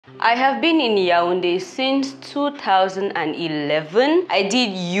I have been in Yaoundé since 2011. I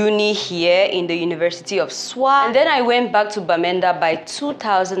did uni here in the University of Swa, and then I went back to Bamenda by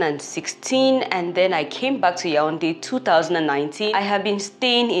 2016, and then I came back to Yaoundé 2019. I have been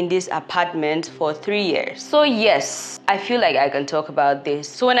staying in this apartment for 3 years. So yes, I feel like I can talk about this.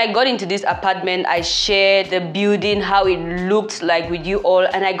 So when I got into this apartment, I shared the building, how it looked like with you all,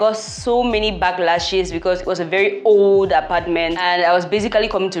 and I got so many backlashes because it was a very old apartment and I was basically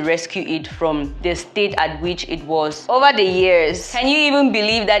coming to rescue it from the state at which it was. Over the years, can you even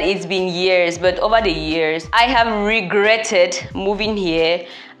believe that it's been years? But over the years, I have regretted moving here.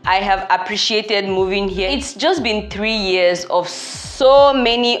 I have appreciated moving here. It's just been 3 years of so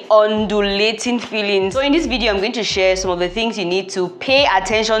many undulating feelings. So in this video, I'm going to share some of the things you need to pay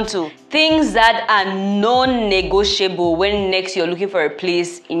attention to. Things that are non-negotiable when next you're looking for a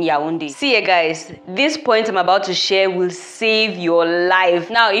place in Yaoundé. See ya guys, this point I'm about to share will save your life.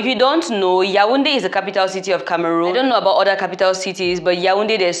 Now, if you don't know, Yaoundé is the capital city of Cameroon. I don't know about other capital cities, but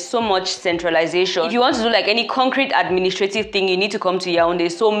Yaoundé, there's so much centralization. If you want to do like any concrete administrative thing, you need to come to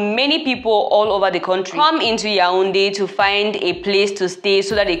Yaoundé. So many people all over the country come into Yaoundé to find a place to stay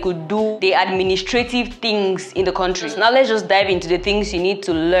so that they could do the administrative things in the country. So now let's just dive into the things you need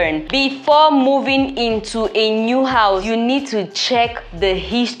to learn. Before moving into a new house, you need to check the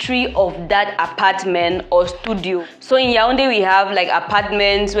history of that apartment or studio. So in Yaoundé, we have like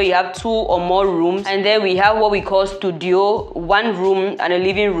apartments where you have 2 or more rooms, and then we have what we call studio, 1 room and a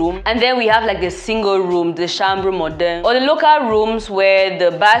living room, and then we have like the single room, the chambre moderne, or the local rooms where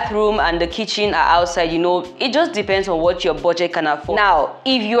the bathroom and the kitchen are outside. You know, it just depends on what your budget can afford. Now,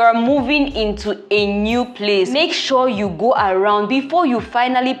 if you are moving into a new place, make sure you go around before you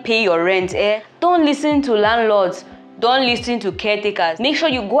finally pay your rent. Don't listen to landlords, don't listen to caretakers. Make sure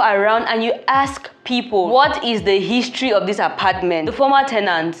you go around and you ask people, what is the history of this apartment? The former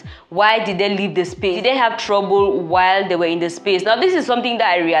tenants, why did they leave the space? Did they have trouble while they were in the space? Now, this is something that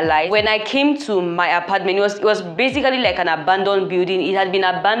I realized when I came to my apartment. It was basically like an abandoned building. It had been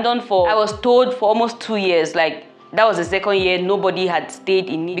abandoned for, I was told, for almost 2 years. Like, that was the 2nd year nobody had stayed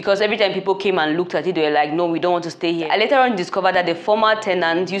in it, because every time people came and looked at it, they were like, no, we don't want to stay here. I later on discovered that the former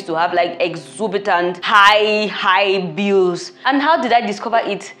tenants used to have like exorbitant high bills. And how did I discover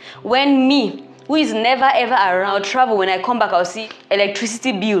it? When me, who is never ever around, I'll travel, when I come back, I'll see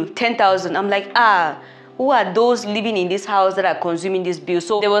electricity bill, 10,000. I'm like, who are those living in this house that are consuming this bill?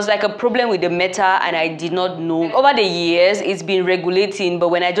 So there was like a problem with the meter and I did not know. Over the years, it's been regulating, but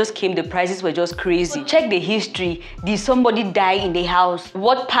when I just came, the prices were just crazy. So check the history. Did somebody die in the house?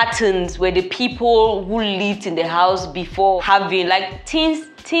 What patterns were the people who lived in the house before having? Like, things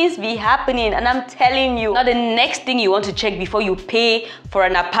be happening, and I'm telling you. Now, the next thing you want to check before you pay for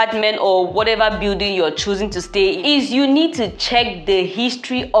an apartment or whatever building you're choosing to stay in is you need to check the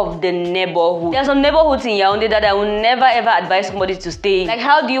history of the neighborhood. There are some neighborhoods in Yaoundé that I will never ever advise somebody to stay in. Like,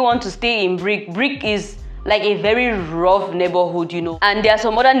 how do you want to stay in Brick? Brick is like a very rough neighborhood, you know. And there are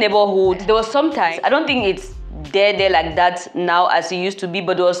some other neighborhoods. There was sometimes, I don't think it's there like that now as it used to be,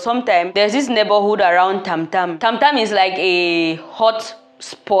 but there was sometime, there's this neighborhood around Tam Tam. Tam Tam is like a hot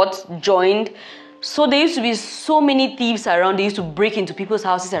spot joined. So there used to be so many thieves around. They used to break into people's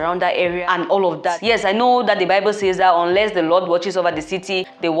houses around that area and all of that. Yes, I know that the Bible says that unless the Lord watches over the city,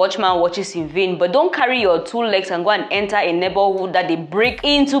 the watchman watches in vain. But don't carry your 2 legs and go and enter a neighborhood that they break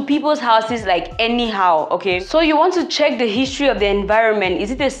into people's houses like anyhow, okay? So you want to check the history of the environment.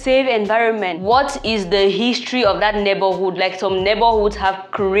 Is it a safe environment? What is the history of that neighborhood? Like, some neighborhoods have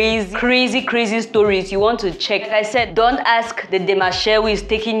crazy stories. You want to check. Like I said, don't ask the demarcher who is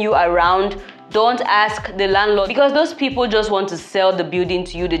taking you around. Don't ask the landlord, because those people just want to sell the building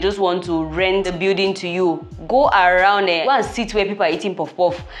to you. They just want to rent the building to you. Go around there, go and sit where people are eating puff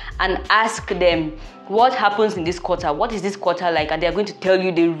puff and ask them, what happens in this quarter? What is this quarter like? And they're going to tell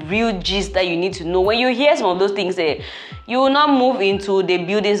you the real gist that you need to know. When you hear some of those things, you will not move into the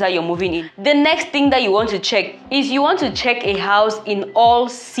buildings that you're moving in. The next thing that you want to check is you want to check a house in all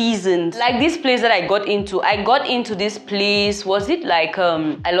seasons. Like this place that I got into this place, was it like,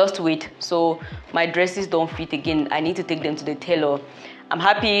 I lost weight, so my dresses don't fit again. I need to take them to the tailor. I'm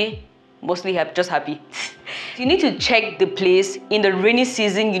happy, mostly happy, just happy. You need to check the place in the rainy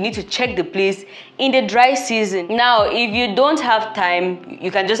season. You need to check the place in the dry season. Now, if you don't have time,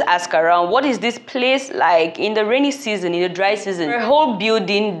 you can just ask around, what is this place like in the rainy season, in the dry season? For a whole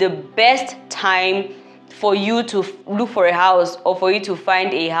building, the best time for you to look for a house or for you to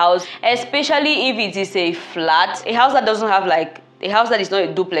find a house, especially if it is a flat, a house that doesn't have like a house that is not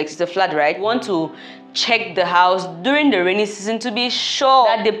a duplex, it's a flat, right? You want to check the house during the rainy season to be sure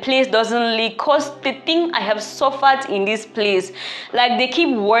that the place doesn't leak. Cause the thing I have suffered in this place, like they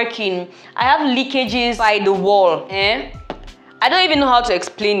keep working, I have leakages by the wall. I don't even know how to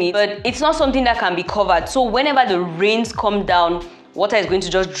explain it, but it's not something that can be covered. So whenever the rains come down, water is going to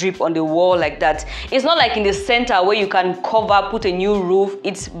just drip on the wall like that. It's not like in the center where you can cover, put a new roof.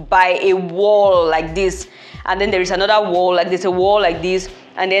 It's by a wall like this, and then there is another wall, like there's a wall like this,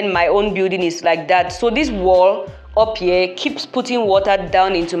 and then my own building is like that. So this wall up here keeps putting water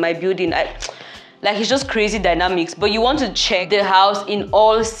down into my building. Like, it's just crazy dynamics. But you want to check the house in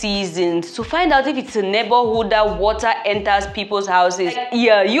all seasons to find out if it's a neighborhood that water enters people's houses.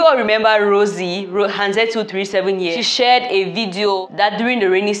 Yeah, you all remember Rosie, Hanze237 here. She shared a video that during the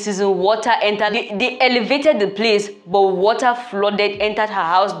rainy season, water entered. They elevated the place, but water flooded, entered her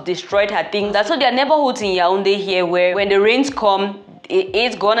house, destroyed her things. So there are neighborhoods in Yaoundé here where when the rains come,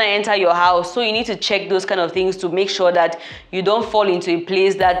 it's gonna enter your house. So you need to check those kind of things to make sure that you don't fall into a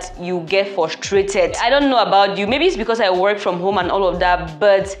place that you get frustrated. I don't know about you, maybe it's because I work from home and all of that,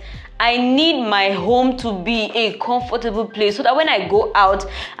 but I need my home to be a comfortable place so that when I go out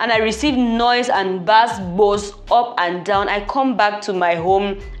and I receive noise and bass buzz up and down, I come back to my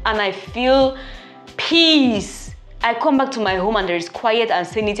home and I feel peace. I come back to my home and there is quiet and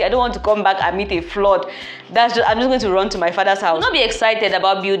sanity. I don't want to come back and meet a flood. I'm just going to run to my father's house. Do not be excited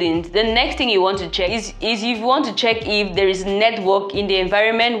about buildings. The next thing you want to check is if you want to check if there is network in the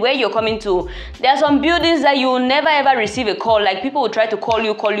environment where you're coming to. There are some buildings that you will never ever receive a call. Like people will try to call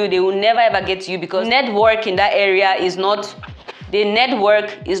you, they will never ever get to you because network in that area is not, the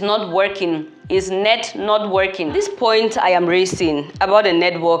network is not working. Is net not working? This point I am raising about the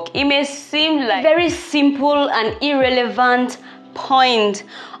network, it may seem like a very simple and irrelevant point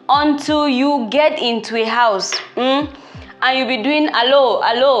until you get into a house and you'll be doing hello,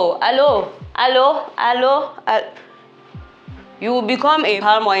 hello, hello, hello, hello, hello. You will become a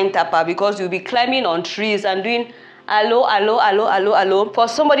palm wine tapper because you'll be climbing on trees and doing hello, hello, hello, hello, hello. For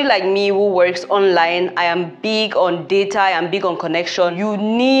somebody like me who works online, I am big on data, I am big on connection. You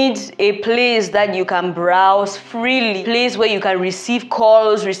need a place that you can browse freely, a place where you can receive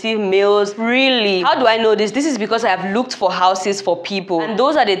calls, receive mails freely. How do I know this? This is because I have looked for houses for people, and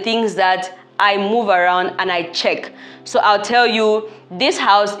those are the things that I move around and I check. So I'll tell you, this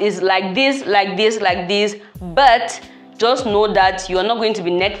house is like this, like this, like this, but just know that you're not going to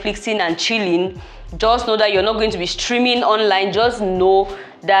be Netflixing and chilling. Just know that you're not going to be streaming online. Just know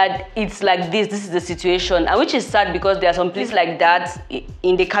that it's like this. This is the situation, and which is sad because there are some places like that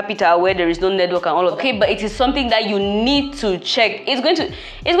in the capital where there is no network and all of that. Okay, but it is something that you need to check. It's going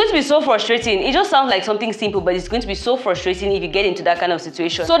to be so frustrating. It just sounds like something simple, but it's going to be so frustrating if you get into that kind of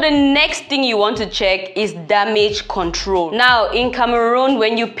situation. So the next thing you want to check is damage control. Now in Cameroon,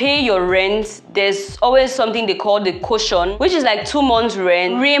 when you pay your rent, there's always something they call the caution, which is like 2 months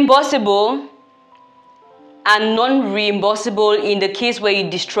rent, reimbursable and non-reimbursable in the case where you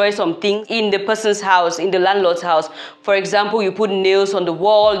destroy something in the person's house, in the landlord's house. For example, you put nails on the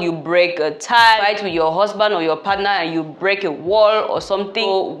wall, you break a tile, fight with your husband or your partner and you break a wall or something.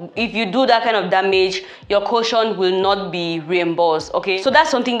 So if you do that kind of damage, your caution will not be reimbursed, okay? So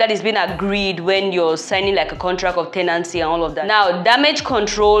that's something that is being agreed when you're signing like a contract of tenancy and all of that. Now, damage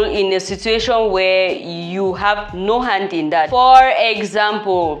control in a situation where you have no hand in that. For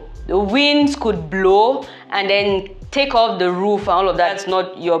example, the winds could blow and then take off the roof and all of that. That's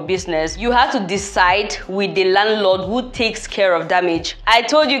not your business. You have to decide with the landlord who takes care of damage. I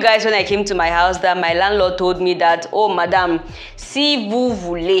told you guys when I came to my house that my landlord told me that, oh madame, si vous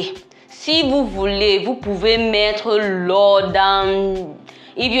voulez, vous pouvez mettre l'or dans.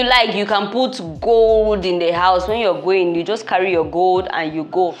 If you like, you can put gold in the house. When you're going, you just carry your gold and you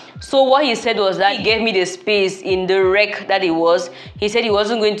go. So what he said was that he gave me the space in the wreck that it was. He said he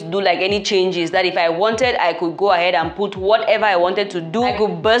wasn't going to do like any changes, that if I wanted, I could go ahead and put whatever I wanted to do. I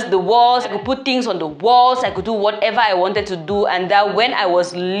could burst the walls, I could put things on the walls, I could do whatever I wanted to do, and that when I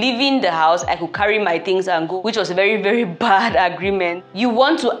was leaving the house, I could carry my things and go, which was a very, very bad agreement. You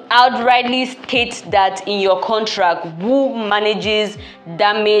want to outrightly state that in your contract who manages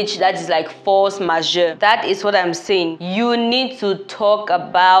damage that is like force majeure. That is what I'm saying. You need to talk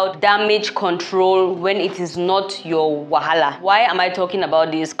about damage control when it is not your wahala. Why am I talking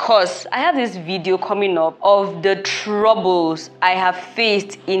about this? Because I have this video coming up of the troubles I have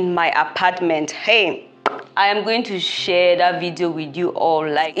faced in my apartment. Hey, I am going to share that video with you all.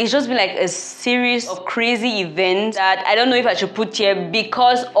 Like, it's just been like a series of crazy events that I don't know if I should put here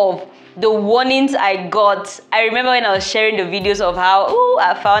because of the warnings I got. I remember when I was sharing the videos of how, oh,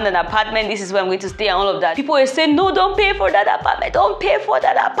 I found an apartment, this is where I'm going to stay and all of that. People were saying, no, don't pay for that apartment, don't pay for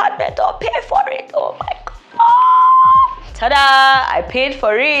that apartment, don't pay for it. Oh my God. Ta-da! I paid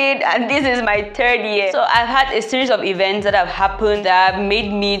for it, and this is my 3rd year. So I've had a series of events that have happened that have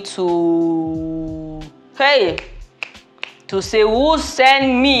made me to, hey, to say, who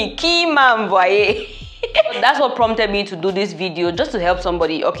sent me? Qui m'a envoyé? That's what prompted me to do this video, just to help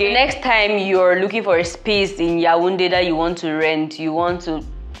somebody, okay? Next time you're looking for a space in Yaoundé that you want to rent, you want to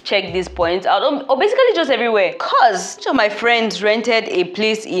check these points out, or basically just everywhere. Cause some of my friends rented a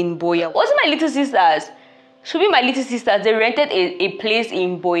place in Boya. Was it my little sisters? Should be my little sisters. They rented a place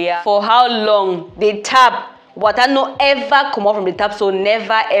in Boya. For how long? They tap. Water no ever come out from the tap, so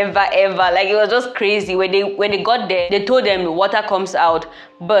never ever ever. Like, it was just crazy. When they got there, they told them the water comes out,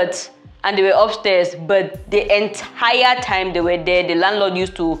 and they were upstairs, but the entire time they were there, the landlord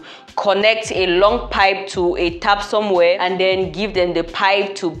used to connect a long pipe to a tap somewhere and then give them the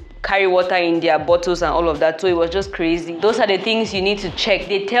pipe to carry water in their bottles and all of that. So it was just crazy. Those are the things you need to check.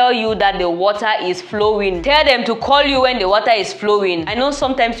 They tell you that the water is flowing. Tell them to call you when the water is flowing. I know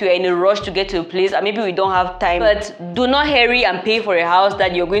sometimes we are in a rush to get to a place and maybe we don't have time, but do not hurry and pay for a house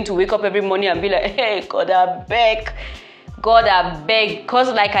that you're going to wake up every morning and be like, hey, God, I beg. God, I beg.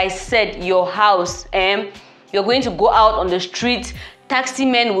 Because like I said, your house, you're going to go out on the street, taxi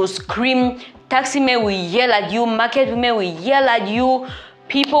men will scream, taxi men will yell at you, market women will yell at you,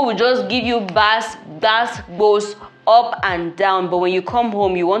 people will just give you bass goes up and down. But when you come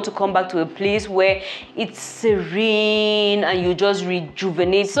home, you want to come back to a place where it's serene and you just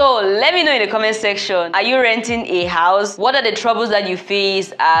rejuvenate. So let me know in the comment section, are you renting a house? What are the troubles that you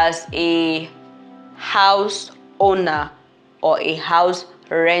face as a house owner or a house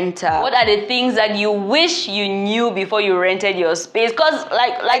renter? What are the things that you wish you knew before you rented your space? Because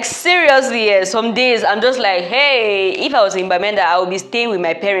like seriously, yeah, some days I'm just like, hey, if I was in Bamenda, I would be staying with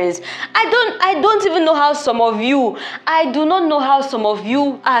my parents. I don't even know how some of you, I do not know how some of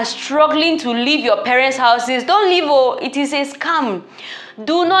you are struggling to leave your parents' houses. Don't leave, oh, it is a scam.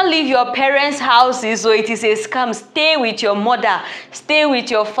 Do not leave your parents' houses, so it is a scam. Stay with your mother, stay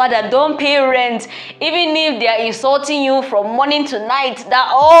with your father, don't pay rent. Even if they are insulting you from morning to night, that,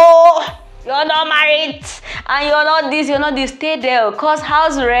 oh, you're not married and you're not this, stay there. Because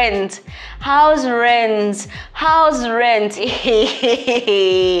house rent. Because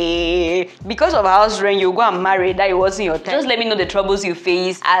of house rent, you go and marry, that it wasn't your time. Just let me know the troubles you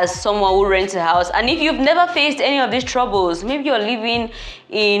face as someone who rents a house. And if you've never faced any of these troubles, maybe you're living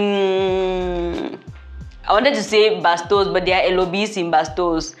in, I wanted to say Bastos, but there are LOBs in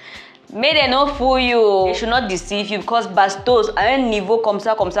Bastos. May they not fool you. They should not deceive you, because Bastos, un niveau comme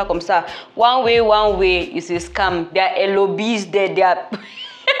ça. One way is a scam. There are LOBs there. They are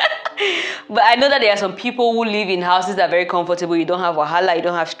but I know that there are some people who live in houses that are very comfortable. You don't have wahala, you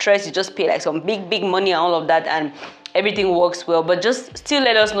don't have stress, you just pay like some big money and all of that, and everything works well. But just still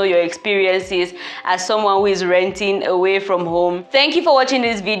let us know your experiences as someone who is renting away from home. Thank you for watching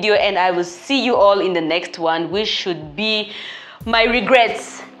this video, and I will see you all in the next one, which should be my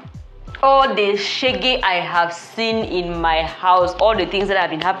regrets. All the shege I have seen in my house, all the things that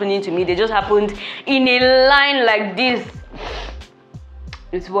have been happening to me, they just happened in a line like this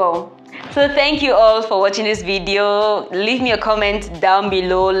as well. So thank you all for watching this video. Leave me a comment down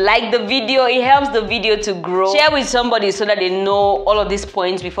below. Like the video, it helps the video to grow. Share with somebody so that they know all of these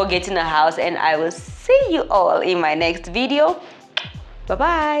points before getting a house. And I will see you all in my next video. Bye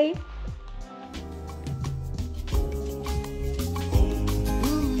bye.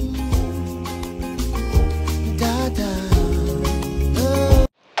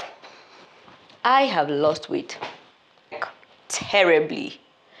 I have lost weight terribly,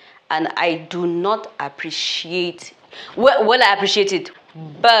 and I do not appreciate, well, I appreciate it,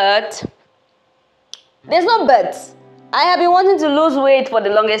 but there's no buts. I have been wanting to lose weight for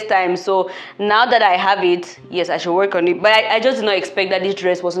the longest time, so now that I have it, yes, I should work on it. But I just did not expect that this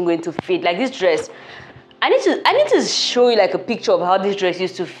dress wasn't going to fit. Like this dress, I need to show you like a picture of how this dress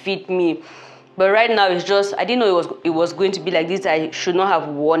used to fit me. But right now it's just, I didn't know it was going to be like this. I should not have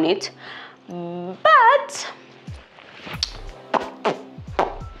worn it. But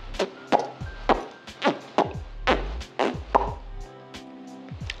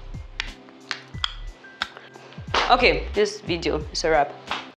okay, this video is a wrap.